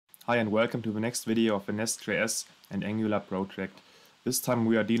Hi and welcome to the next video of the Nest.js and Angular project. This time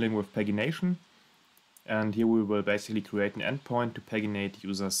we are dealing with pagination, and here we will basically create an endpoint to paginate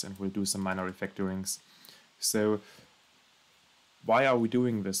users and we'll do some minor refactorings. So why are we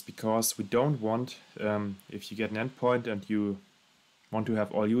doing this? Because we don't want, if you get an endpoint and you want to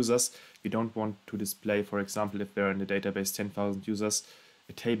have all users, you don't want to display, for example, if there are in the database 10,000 users,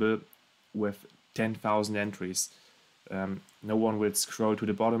 a table with 10,000 entries. No one will scroll to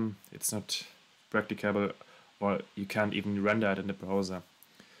the bottom, it's not practicable, or you can't even render it in the browser.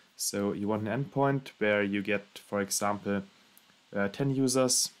 So you want an endpoint where you get, for example, 10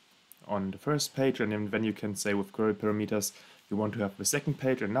 users on the first page, and then you can say with query parameters you want to have the second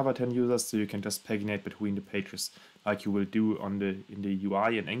page another 10 users, so you can just paginate between the pages like you will do in the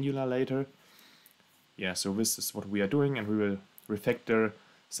UI in Angular later. Yeah, so this is what we are doing, and we will refactor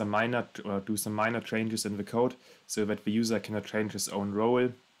do some minor changes in the code so that the user cannot change his own role,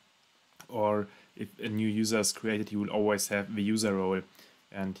 or if a new user is created he will always have the user role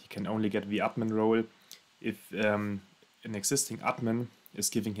and he can only get the admin role if an existing admin is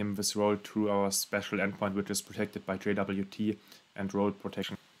giving him this role through our special endpoint, which is protected by JWT and role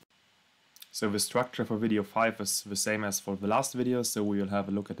protection. So the structure for video 5 is the same as for the last video, so we will have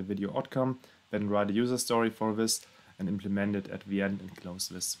a look at the video outcome, then write a user story for this and implement it at the end and close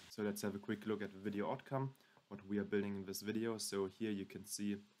this. So let's have a quick look at the video outcome, what we are building in this video. So here you can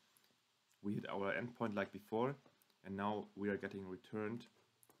see we hit our endpoint like before, and now we are getting returned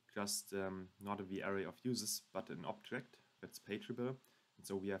just not the array of users, but an object that's pageable. And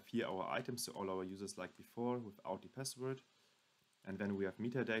so we have here our items, so all our users like before without the password. And then we have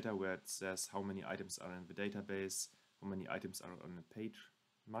metadata where it says how many items are in the database, how many items are on a page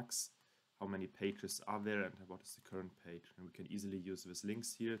max, how many pages are there, and what is the current page. And we can easily use these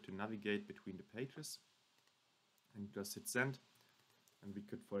links here to navigate between the pages and just hit send. And we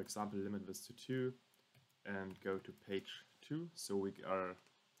could, for example, limit this to 2 and go to page 2. So we are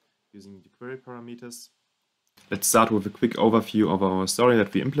using the query parameters. Let's start with a quick overview of our story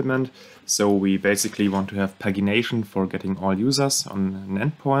that we implement. So we basically want to have pagination for getting all users on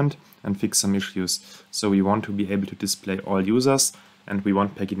an endpoint and fix some issues. So we want to be able to display all users, and we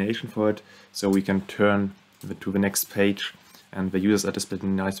want pagination for it, so we can turn to the next page and the users are displayed in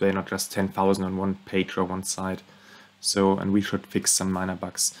a nice way, not just 10,000 on one page or one side. So, and we should fix some minor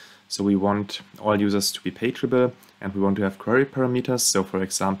bugs. So we want all users to be pageable, and we want to have query parameters. So for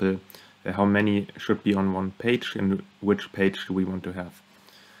example, how many should be on one page and which page do we want to have.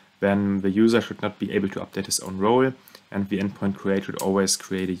 Then the user should not be able to update his own role, and the endpoint create should always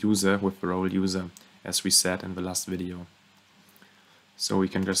create a user with the role user, as we said in the last video. So we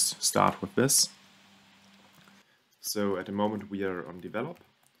can just start with this. So at the moment we are on develop,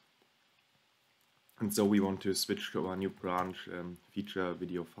 and so we want to switch to our new branch feature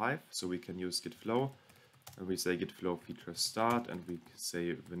video 5, so we can use git-flow. And we say git-flow feature start, and we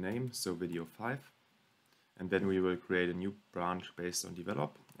say the name, so video 5. And then we will create a new branch based on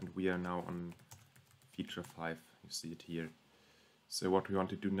develop, and we are now on feature 5, you see it here. So what we want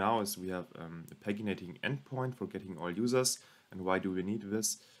to do now is we have a paginating endpoint for getting all users. And why do we need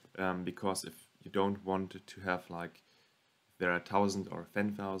this? Because if you don't want to have, like, there are 1,000 or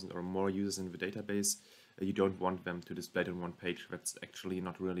 10,000 or more users in the database, you don't want them to display it on one page. That's actually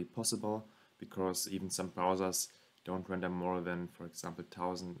not really possible, because even some browsers don't render more than, for example,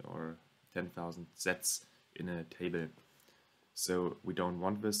 1,000 or 10,000 sets in a table. So we don't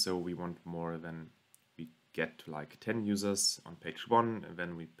want this, so we want more than we get like 10 users on page 1, and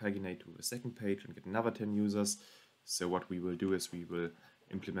then we paginate to the second page and get another 10 users. So what we will do is we will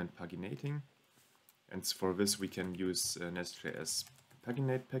implement paginating, and for this we can use nestjs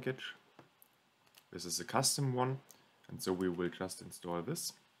paginate package. This is a custom one, and so we will just install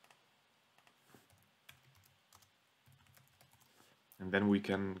this. And then we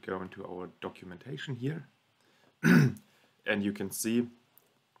can go into our documentation here, and you can see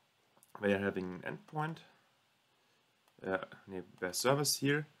we are having an endpoint, their service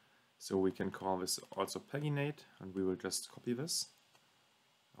here. So we can call this also paginate, and we will just copy this,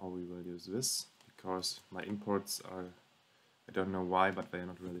 or we will use this, because my imports are, I don't know why, but they are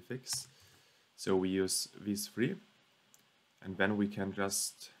not really fixed. So we use these three, and then we can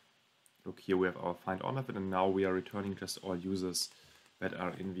just look here, we have our find all method, and now we are returning just all users that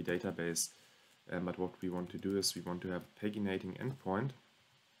are in the database. But what we want to do is we want to have a paginating endpoint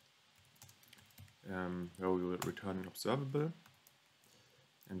where we will return an observable.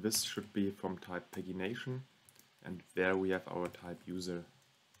 And this should be from type pagination, and there we have our type user,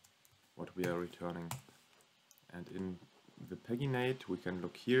 what we are returning. And in the paginate we can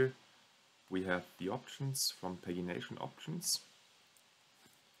look here, we have the options from pagination options.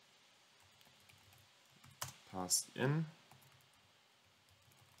 passed in.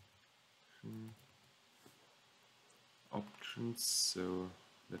 Options, so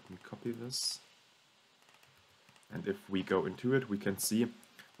let me copy this. And if we go into it, we can see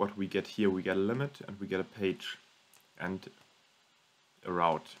what we get here. We get a limit and we get a page and a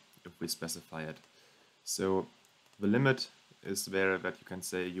route if we specify it. So the limit is there that you can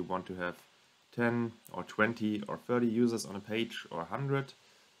say you want to have 10 or 20 or 30 users on a page or 100,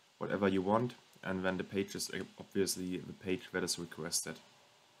 whatever you want, and then the page is obviously the page that is requested.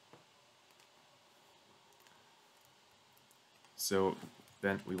 So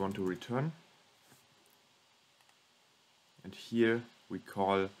then we want to return, and here we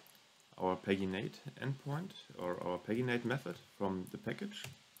call our Paginate endpoint or our Paginate method from the package,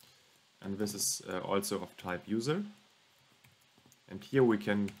 and this is also of type user. And here we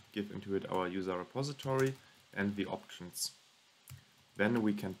can give into it our user repository and the options. Then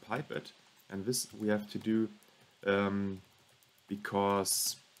we can pipe it, and this we have to do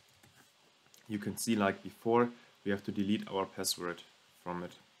because you can see, like before, we have to delete our password from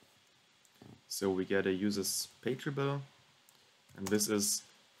it. So we get a user's pageable, and this is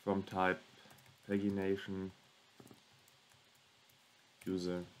from type Pagination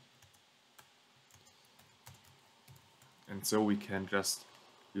user. And so we can just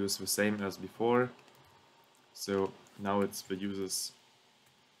use the same as before. So now it's the user's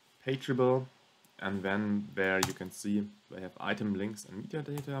pageable, and then there you can see they have item links and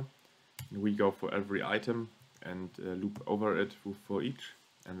metadata. And we go for every item and loop over it for each,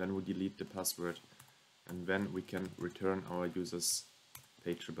 and then we delete the password. And then we can return our user's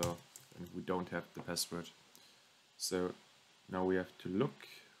pageable, and we don't have the password. So now we have to look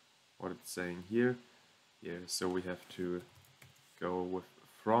what it's saying here. So we have to go with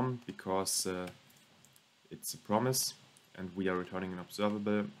from, because it's a promise and we are returning an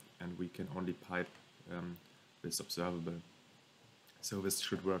observable, and we can only pipe this observable. So this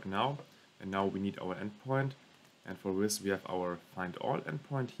should work now, and now we need our endpoint, and for this we have our find all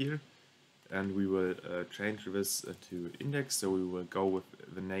endpoint here, and we will change this to index, so we will go with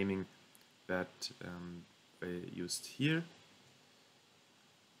the naming that they used here.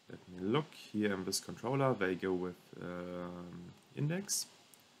 Let me look here in this controller, they go with index,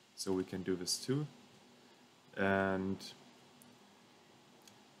 so we can do this too. And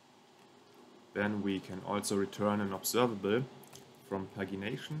then we can also return an observable from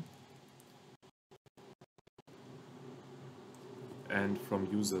Pagination and from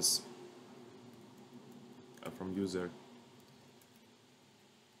users, from user.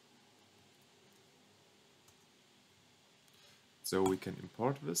 So we can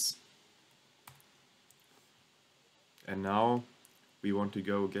import this, and now we want to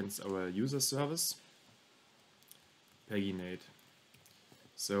go against our user service, Paginate.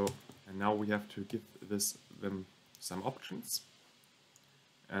 So, and now we have to give them some options,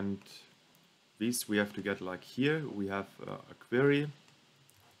 and these we have to get, like here we have a query,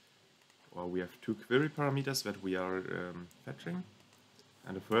 or we have two query parameters that we are fetching,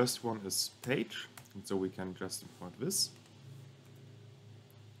 and the first one is page, and so we can just import this.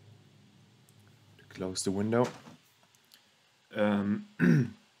 Close the window. And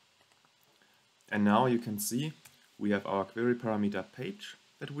now you can see we have our query parameter page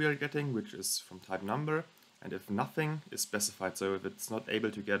that we are getting, which is from type number, and if nothing is specified, so if it's not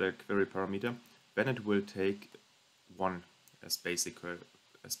able to get a query parameter, then it will take 1 as basic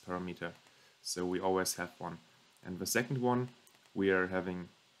as parameter. So we always have 1. And the second one we are having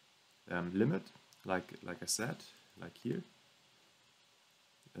limit, like I said, like here.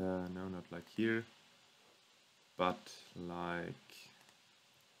 No, not like here, but like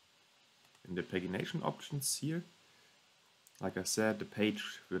in the pagination options here. Like I said, the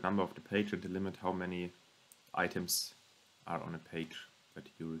page, the number of the page, and the limit how many items are on a page that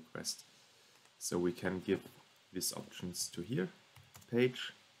you request. So we can give these options to here,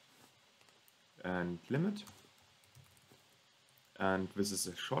 page and limit. And this is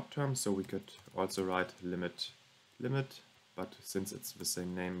a short term, so we could also write limit, but since it's the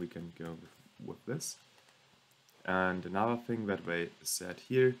same name, we can go with this. And another thing that they said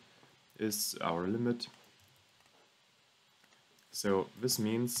here is our limit. So this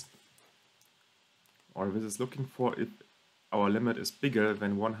means, or this is looking for, if our limit is bigger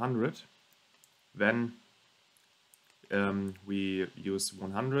than 100, then we use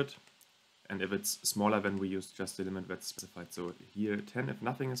 100, and if it's smaller, then we use just the limit that's specified. So here 10 if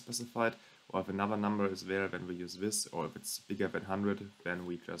nothing is specified, or if another number is there, then we use this, or if it's bigger than 100, then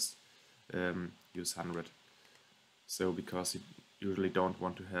we just use 100. So because you usually don't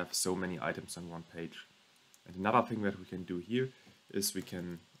want to have so many items on one page. And another thing that we can do here is we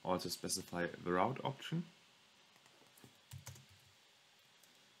can also specify the route option.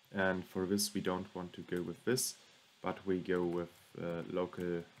 And for this we don't want to go with this, but we go with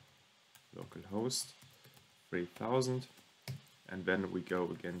localhost 3000, and then we go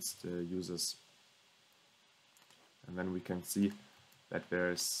against users, and then we can see that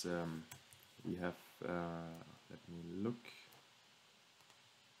there's we have let me look.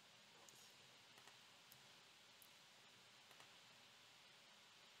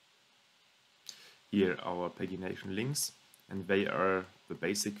 Here our pagination links, and they are, the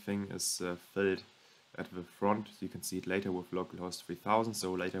basic thing is filled at the front. You can see it later with localhost 3000,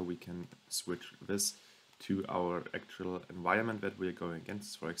 so later we can switch this to our actual environment that we're going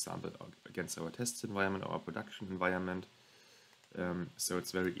against, for example against our test environment, our production environment. So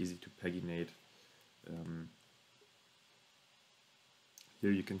it's very easy to paginate.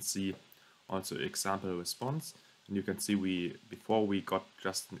 Here you can see also example response, and you can see before we got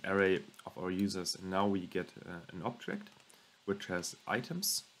just an array of our users, and now we get an object which has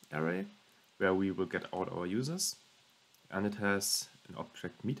items array where we will get all our users, and it has an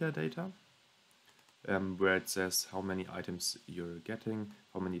object metadata where it says how many items you're getting,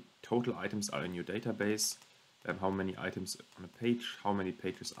 how many total items are in your database, how many items on a page, how many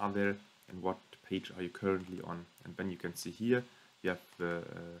pages are there, and what page are you currently on. And then you can see here you have the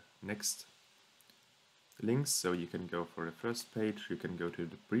next links, so you can go for the first page, you can go to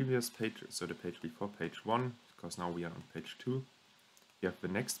the previous page, so the page before page 1, because now we are on page 2. You have the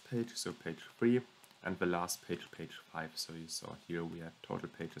next page, so page 3, and the last page, page 5. So you saw here we have total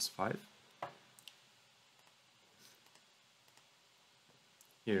pages 5.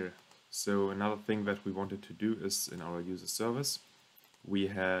 Here, so another thing that we wanted to do is in our user service, we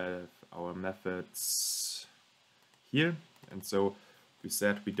have our methods here, and so we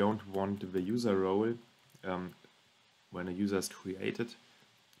said we don't want the user role when a user is created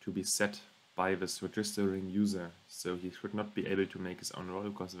to be set by this registering user. So he should not be able to make his own role,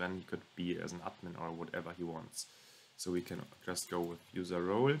 because then he could be as an admin or whatever he wants. So we can just go with user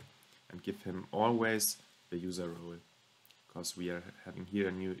role and give him always the user role, because we are having here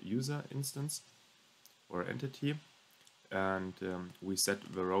a new user instance or entity, and we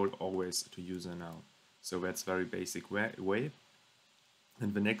set the role always to user now. So that's very basic way.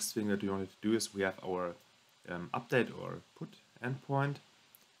 And the next thing that we wanted to do is we have our update or put endpoint,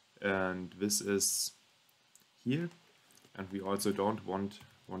 and this is here, and we also don't want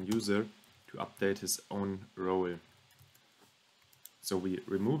one user to update his own role. So we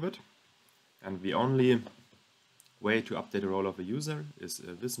remove it, and the only way to update the role of a user is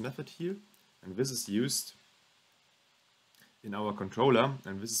this method here, and this is used in our controller,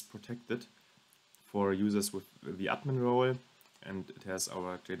 and this is protected for users with the admin role, and it has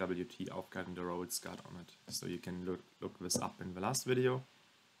our JWT aufgaben roles guard on it. So you can look this up in the last video.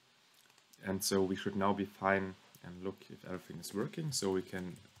 And so we should now be fine and look if everything is working. So we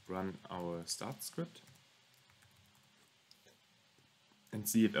can run our start script and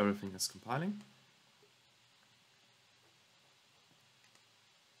see if everything is compiling.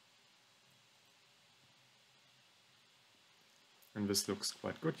 And this looks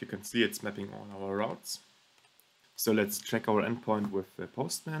quite good. You can see it's mapping all our routes. So let's check our endpoint with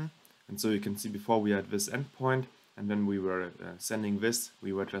Postman. And so you can see before we had this endpoint, and when we were sending this,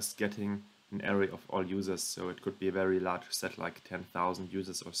 we were just getting an array of all users. So it could be a very large set, like 10,000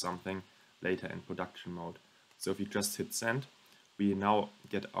 users or something later in production mode. So if you just hit send, we now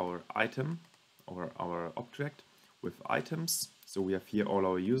get our item or our object with items. So we have here all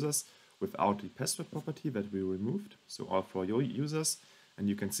our users without the password property that we removed. So all for your users. And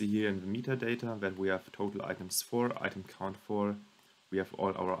you can see here in the metadata that we have total items 4, item count 4, we have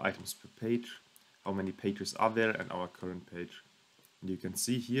all our items per page, how many pages are there, and our current page. And you can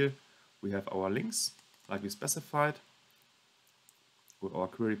see here we have our links, like we specified, with our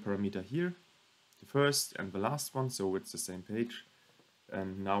query parameter here, the first and the last one, so it's the same page.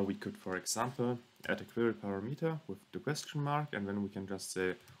 And now we could, for example, add a query parameter with the question mark, and then we can just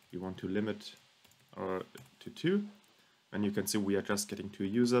say we want to limit to 2. And you can see we are just getting 2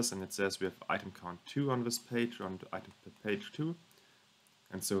 users, and it says we have item count 2 on this page, on item per page 2.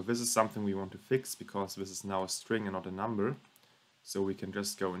 And so this is something we want to fix, because this is now a string and not a number. So we can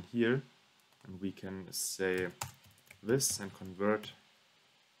just go in here and we can say this and convert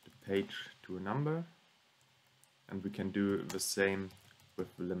the page to a number. And we can do the same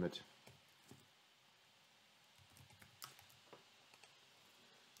with the limit.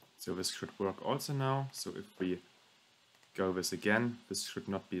 So this should work also now. So if we go this again, this should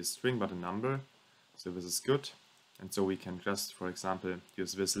not be a string but a number. So this is good. And so we can just, for example,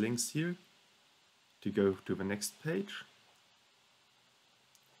 use these links here to go to the next page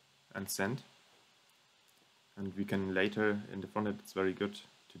and send. And we can later, in the front end, it's very good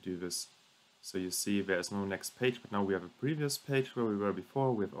to do this. So you see there is no next page, but now we have a previous page where we were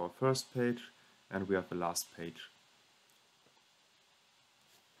before. We have our first page and we have the last page.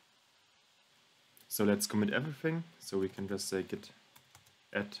 So let's commit everything. So we can just say git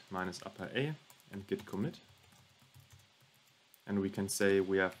add -A and git commit. And we can say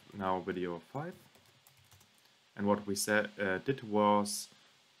we have now video 5. And what we did was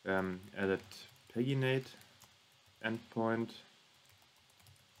added paginate endpoint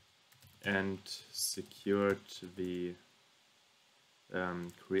and secured the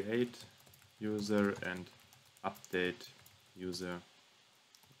create user and update user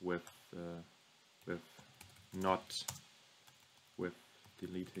with not with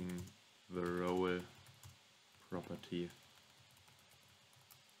deleting the role property.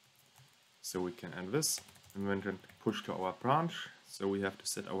 So we can add this and then push to our branch. So we have to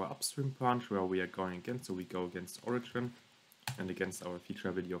set our upstream branch where we are going against. So we go against origin and against our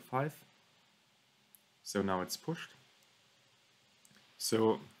feature video 5. So now it's pushed.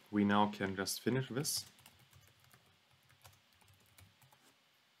 So we now can just finish this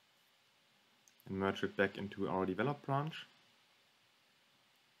and merge it back into our develop branch.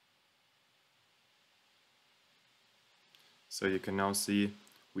 So you can now see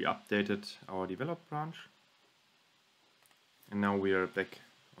we updated our develop branch. And now we are back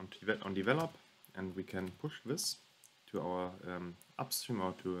on develop, and we can push this to our upstream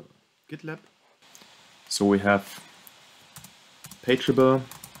or to GitLab. So we have pageable,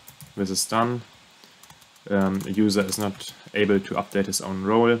 this is done. A user is not able to update his own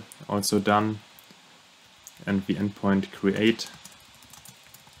role, also done. And the endpoint create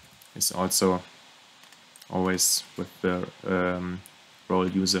is also always with the role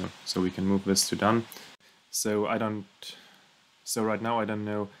user. So we can move this to done. So right now I don't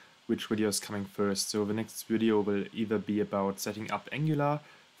know which video is coming first. So the next video will either be about setting up Angular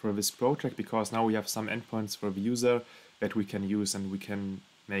for this project, because now we have some endpoints for the user that we can use, and we can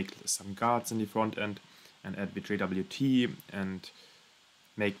make some guards in the front end and add the JWT and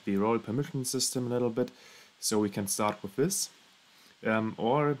make the role permission system a little bit. So we can start with this.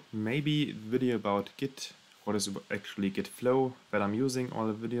 Or maybe the video about Git, what is actually git-flow that I'm using all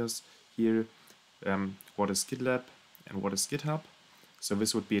the videos here, what is GitLab and what is GitHub. So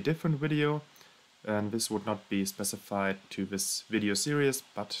this would be a different video, and this would not be specified to this video series,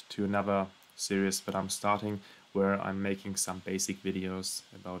 but to another series that I'm starting, where I'm making some basic videos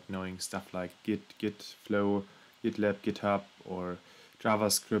about knowing stuff like Git, git-flow, GitLab, GitHub, or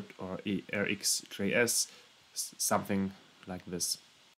JavaScript, or RxJS, something like this.